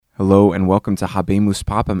Hello and welcome to Habemus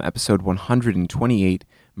Papam, episode 128,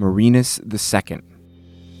 Marinus II.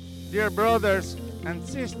 Dear brothers and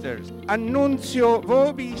sisters, annuncio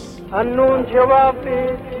vobis, Annuncio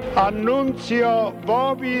vobis, Annuncio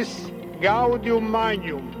vobis Gaudium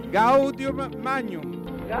Magnum. Gaudium Magnum.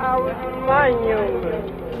 Gaudium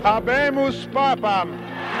Magnum. Habemus Papam.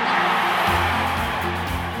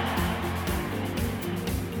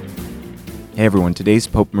 Hey everyone, today's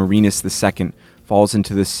Pope Marinus II falls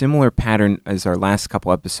into the similar pattern as our last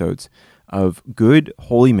couple episodes of good,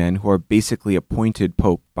 holy men who are basically appointed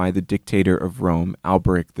pope by the dictator of Rome,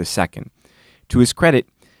 Alberic II. To his credit,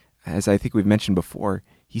 as I think we've mentioned before,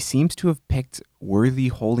 he seems to have picked worthy,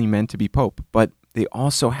 holy men to be pope, but they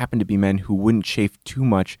also happen to be men who wouldn't chafe too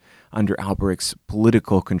much under Alberic's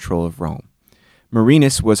political control of Rome.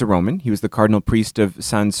 Marinus was a Roman. He was the cardinal priest of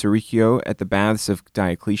San Siricchio at the baths of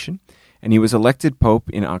Diocletian, and he was elected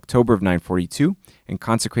pope in October of 942 and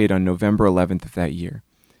consecrated on November 11th of that year.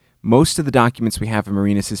 Most of the documents we have of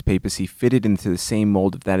Marinus' papacy fitted into the same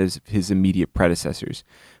mold of that of his immediate predecessors.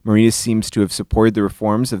 Marinus seems to have supported the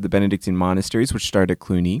reforms of the Benedictine monasteries, which started at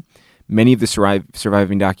Cluny. Many of the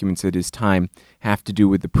surviving documents at his time have to do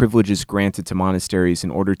with the privileges granted to monasteries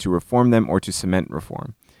in order to reform them or to cement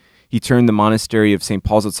reform. He turned the monastery of St.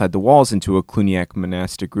 Paul's outside the walls into a Cluniac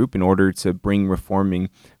monastic group in order to bring reforming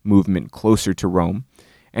movement closer to Rome.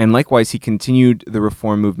 And likewise, he continued the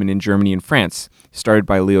reform movement in Germany and France, started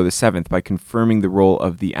by Leo VII, by confirming the role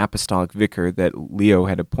of the apostolic vicar that Leo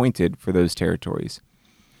had appointed for those territories.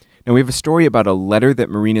 Now, we have a story about a letter that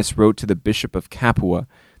Marinus wrote to the Bishop of Capua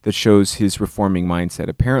that shows his reforming mindset.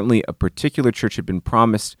 Apparently, a particular church had been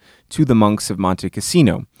promised to the monks of Monte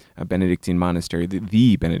Cassino, a Benedictine monastery,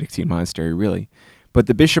 the Benedictine monastery, really. But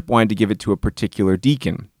the bishop wanted to give it to a particular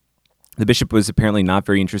deacon. The bishop was apparently not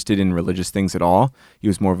very interested in religious things at all. He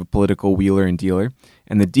was more of a political wheeler and dealer.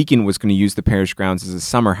 And the deacon was going to use the parish grounds as a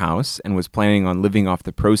summer house and was planning on living off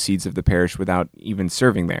the proceeds of the parish without even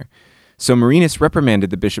serving there. So Marinus reprimanded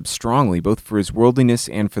the bishop strongly, both for his worldliness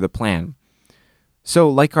and for the plan. So,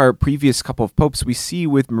 like our previous couple of popes, we see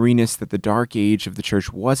with Marinus that the dark age of the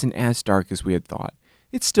church wasn't as dark as we had thought.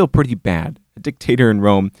 It's still pretty bad. A dictator in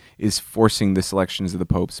Rome is forcing the selections of the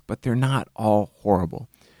popes, but they're not all horrible.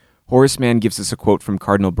 Horace Mann gives us a quote from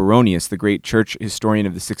Cardinal Baronius, the great church historian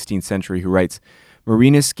of the 16th century, who writes,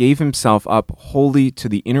 "Marinus gave himself up wholly to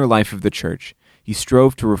the inner life of the church. He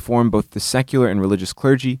strove to reform both the secular and religious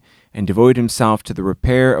clergy, and devoted himself to the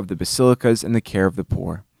repair of the basilicas and the care of the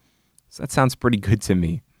poor." So that sounds pretty good to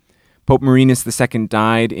me. Pope Marinus II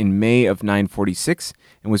died in May of 946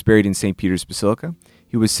 and was buried in St. Peter's Basilica.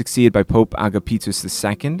 He was succeeded by Pope Agapitus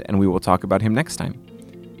II, and we will talk about him next time.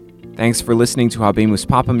 Thanks for listening to Habemus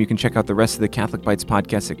Papam. You can check out the rest of the Catholic Bites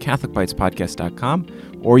podcast at catholicbitespodcast.com,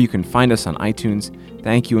 or you can find us on iTunes.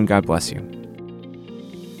 Thank you and God bless you.